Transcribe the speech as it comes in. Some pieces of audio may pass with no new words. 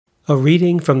A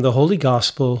reading from the Holy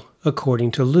Gospel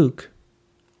according to Luke.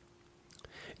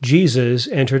 Jesus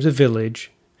entered a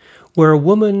village where a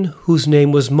woman whose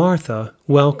name was Martha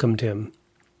welcomed him.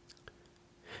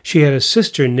 She had a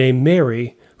sister named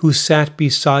Mary who sat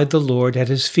beside the Lord at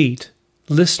his feet,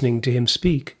 listening to him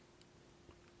speak.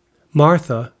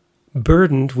 Martha,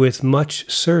 burdened with much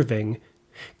serving,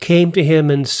 came to him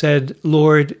and said,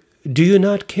 "Lord, do you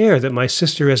not care that my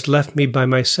sister has left me by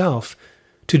myself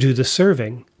to do the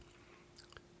serving?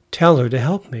 Tell her to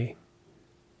help me."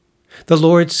 The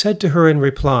Lord said to her in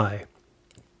reply,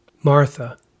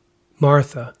 "Martha,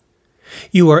 Martha,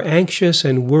 you are anxious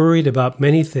and worried about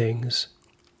many things.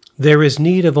 There is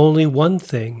need of only one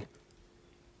thing.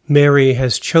 Mary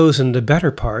has chosen the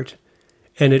better part,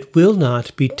 and it will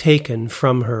not be taken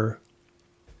from her."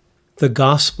 The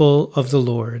Gospel of the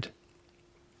Lord.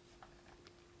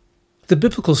 The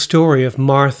biblical story of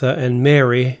Martha and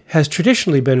Mary has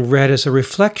traditionally been read as a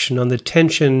reflection on the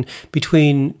tension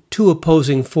between two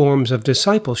opposing forms of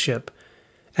discipleship,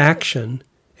 action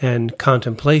and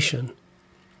contemplation.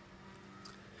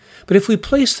 But if we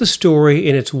place the story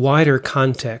in its wider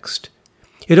context,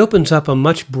 it opens up a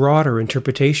much broader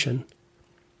interpretation.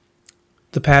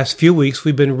 The past few weeks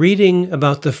we've been reading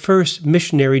about the first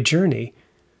missionary journey.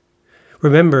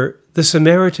 Remember, the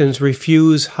Samaritans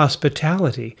refuse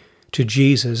hospitality to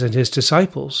Jesus and his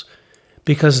disciples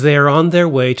because they are on their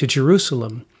way to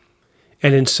Jerusalem,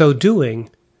 and in so doing,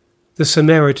 the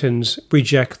Samaritans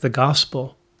reject the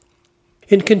gospel.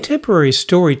 In contemporary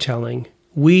storytelling,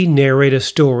 we narrate a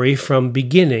story from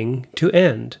beginning to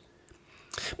end.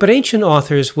 But ancient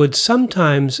authors would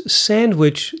sometimes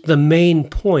sandwich the main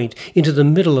point into the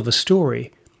middle of a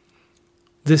story.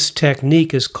 This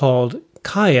technique is called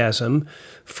chiasm,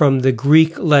 from the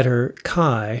Greek letter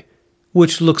chi,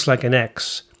 which looks like an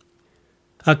X.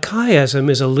 A chiasm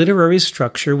is a literary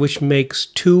structure which makes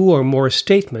two or more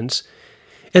statements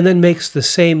and then makes the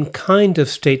same kind of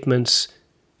statements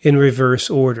in reverse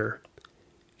order.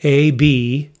 A,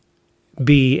 B,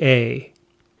 B, A.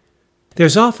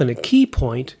 There's often a key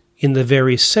point in the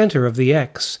very center of the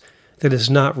X that is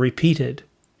not repeated.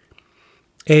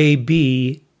 A,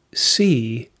 B,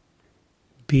 C,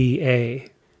 B, A.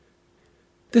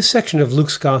 This section of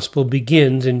Luke's Gospel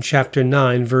begins in chapter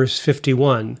 9, verse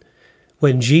 51,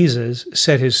 when Jesus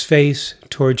set his face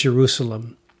toward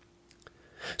Jerusalem.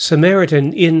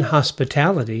 Samaritan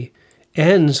inhospitality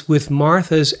ends with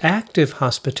Martha's active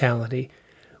hospitality,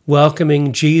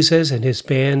 welcoming Jesus and his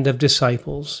band of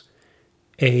disciples,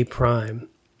 A prime.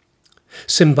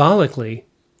 Symbolically,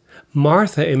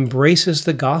 Martha embraces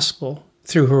the gospel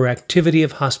through her activity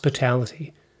of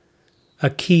hospitality, a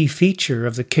key feature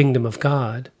of the kingdom of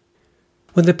God.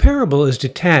 When the parable is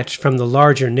detached from the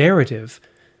larger narrative,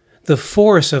 the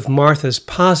force of Martha's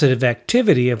positive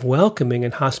activity of welcoming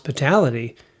and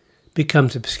hospitality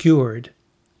becomes obscured.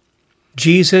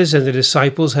 Jesus and the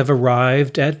disciples have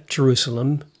arrived at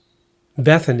Jerusalem,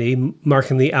 Bethany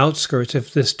marking the outskirts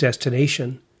of this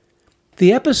destination.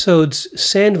 The episodes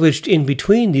sandwiched in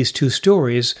between these two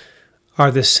stories are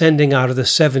the sending out of the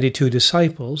 72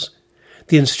 disciples,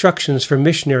 the instructions for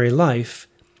missionary life,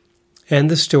 and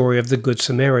the story of the Good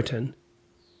Samaritan.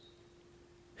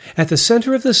 At the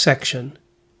center of the section,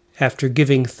 after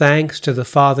giving thanks to the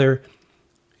Father,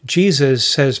 Jesus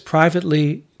says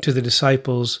privately to the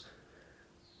disciples,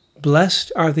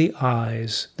 "Blessed are the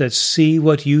eyes that see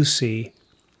what you see."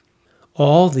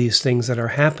 All these things that are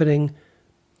happening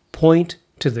point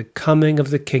to the coming of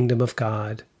the kingdom of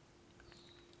God.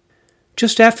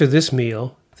 Just after this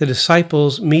meal, the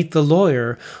disciples meet the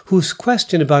lawyer whose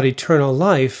question about eternal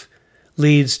life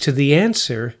leads to the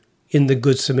answer in the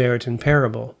Good Samaritan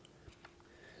parable.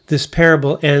 This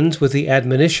parable ends with the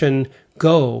admonition,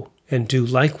 "Go and do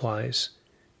likewise,"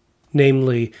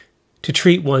 namely, to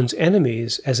treat one's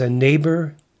enemies as a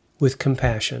neighbor with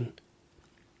compassion.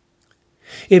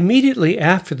 Immediately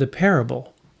after the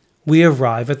parable, we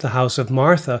arrive at the house of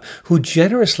Martha, who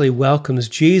generously welcomes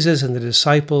Jesus and the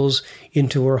disciples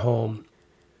into her home.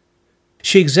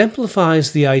 She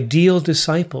exemplifies the ideal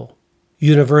disciple,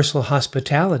 universal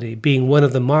hospitality being one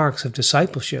of the marks of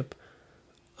discipleship,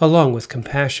 along with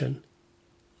compassion.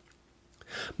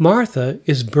 Martha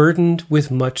is burdened with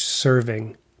much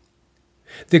serving.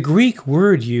 The Greek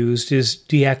word used is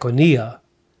diakonia,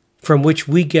 from which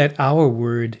we get our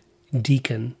word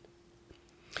deacon.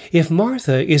 If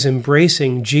Martha is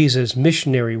embracing Jesus'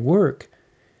 missionary work,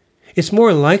 it's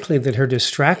more likely that her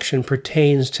distraction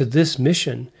pertains to this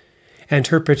mission and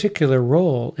her particular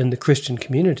role in the Christian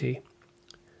community.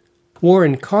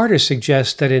 Warren Carter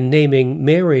suggests that in naming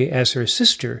Mary as her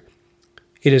sister,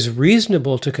 it is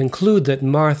reasonable to conclude that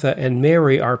Martha and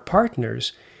Mary are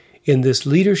partners in this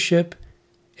leadership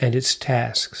and its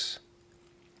tasks.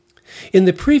 In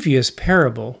the previous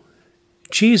parable,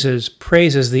 Jesus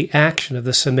praises the action of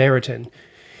the Samaritan.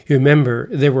 You remember,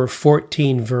 there were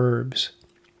 14 verbs.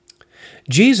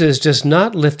 Jesus does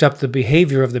not lift up the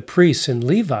behavior of the priest and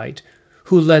Levite,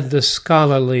 who led the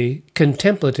scholarly,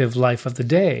 contemplative life of the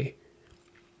day.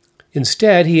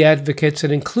 Instead, he advocates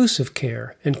an inclusive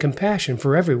care and compassion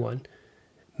for everyone,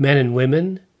 men and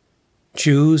women,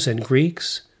 Jews and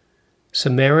Greeks,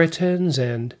 Samaritans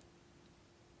and...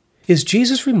 Is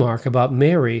Jesus' remark about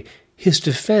Mary his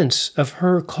defense of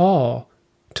her call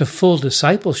to full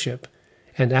discipleship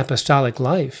and apostolic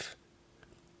life?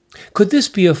 Could this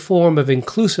be a form of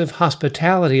inclusive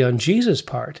hospitality on Jesus'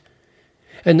 part,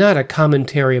 and not a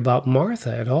commentary about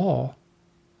Martha at all?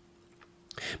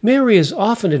 Mary is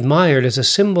often admired as a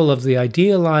symbol of the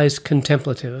idealized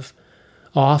contemplative,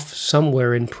 off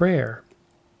somewhere in prayer.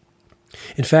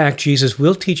 In fact, Jesus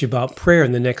will teach about prayer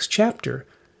in the next chapter,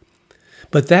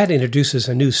 but that introduces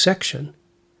a new section.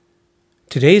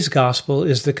 Today's gospel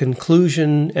is the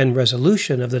conclusion and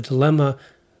resolution of the dilemma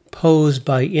posed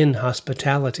by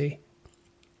inhospitality.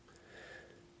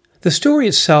 The story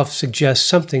itself suggests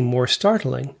something more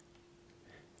startling.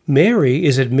 Mary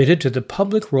is admitted to the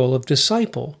public role of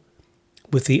disciple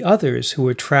with the others who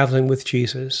were traveling with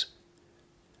Jesus.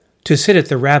 To sit at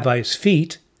the rabbi's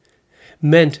feet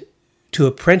meant to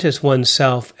apprentice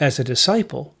oneself as a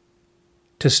disciple,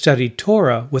 to study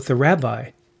Torah with the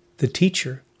rabbi, the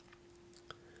teacher.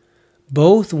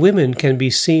 Both women can be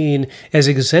seen as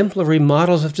exemplary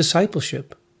models of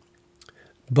discipleship.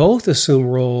 Both assume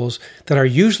roles that are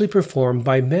usually performed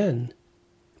by men.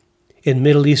 In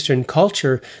Middle Eastern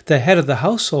culture, the head of the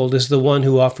household is the one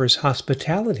who offers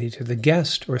hospitality to the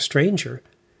guest or stranger.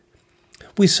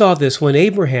 We saw this when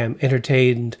Abraham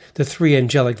entertained the 3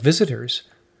 angelic visitors,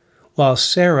 while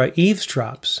Sarah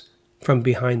eavesdrops from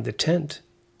behind the tent.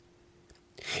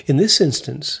 In this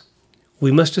instance,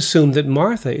 we must assume that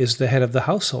Martha is the head of the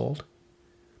household.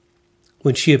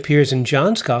 When she appears in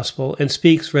John's Gospel and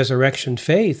speaks resurrection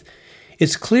faith,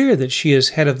 it's clear that she is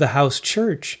head of the house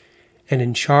church and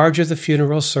in charge of the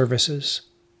funeral services.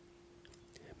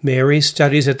 Mary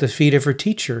studies at the feet of her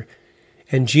teacher,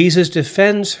 and Jesus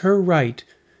defends her right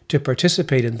to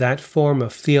participate in that form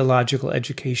of theological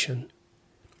education.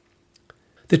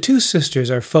 The two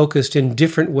sisters are focused in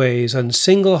different ways on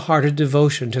single-hearted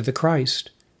devotion to the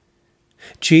Christ.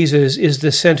 Jesus is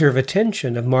the center of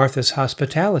attention of Martha's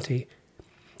hospitality,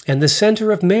 and the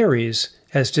center of Mary's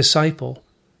as disciple,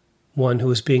 one who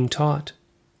is being taught.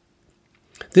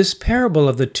 This parable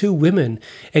of the two women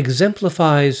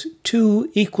exemplifies two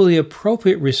equally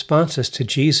appropriate responses to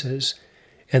Jesus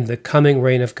and the coming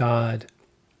reign of God.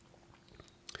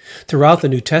 Throughout the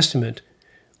New Testament,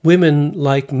 women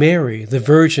like Mary, the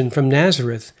Virgin from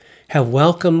Nazareth, have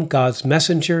welcomed God's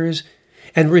messengers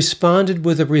and responded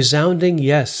with a resounding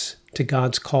yes to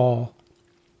God's call.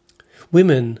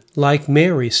 Women like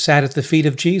Mary sat at the feet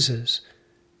of Jesus.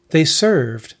 They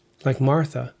served like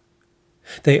Martha.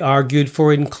 They argued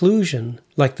for inclusion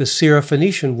like the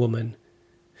Syrophoenician woman.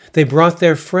 They brought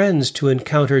their friends to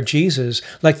encounter Jesus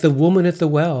like the woman at the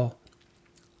well.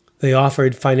 They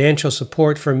offered financial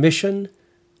support for mission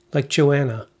like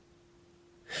Joanna.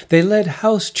 They led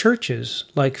house churches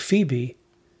like Phoebe.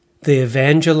 They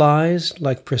evangelized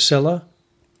like Priscilla.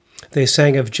 They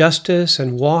sang of justice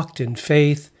and walked in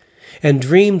faith and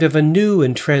dreamed of a new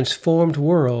and transformed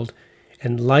world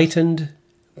enlightened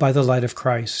by the light of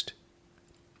Christ.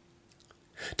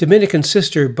 Dominican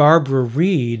sister Barbara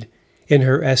Reed, in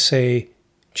her essay,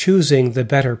 Choosing the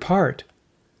Better Part,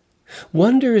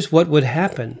 wonders what would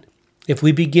happen if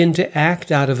we begin to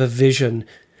act out of a vision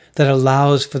that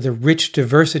allows for the rich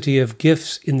diversity of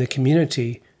gifts in the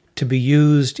community to be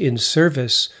used in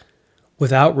service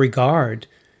without regard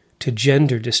to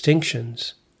gender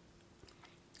distinctions.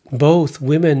 Both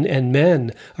women and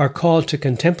men are called to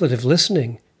contemplative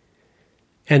listening,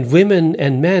 and women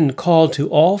and men called to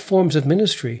all forms of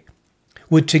ministry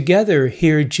would together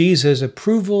hear Jesus'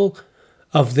 approval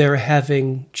of their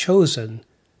having chosen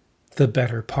the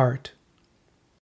better part.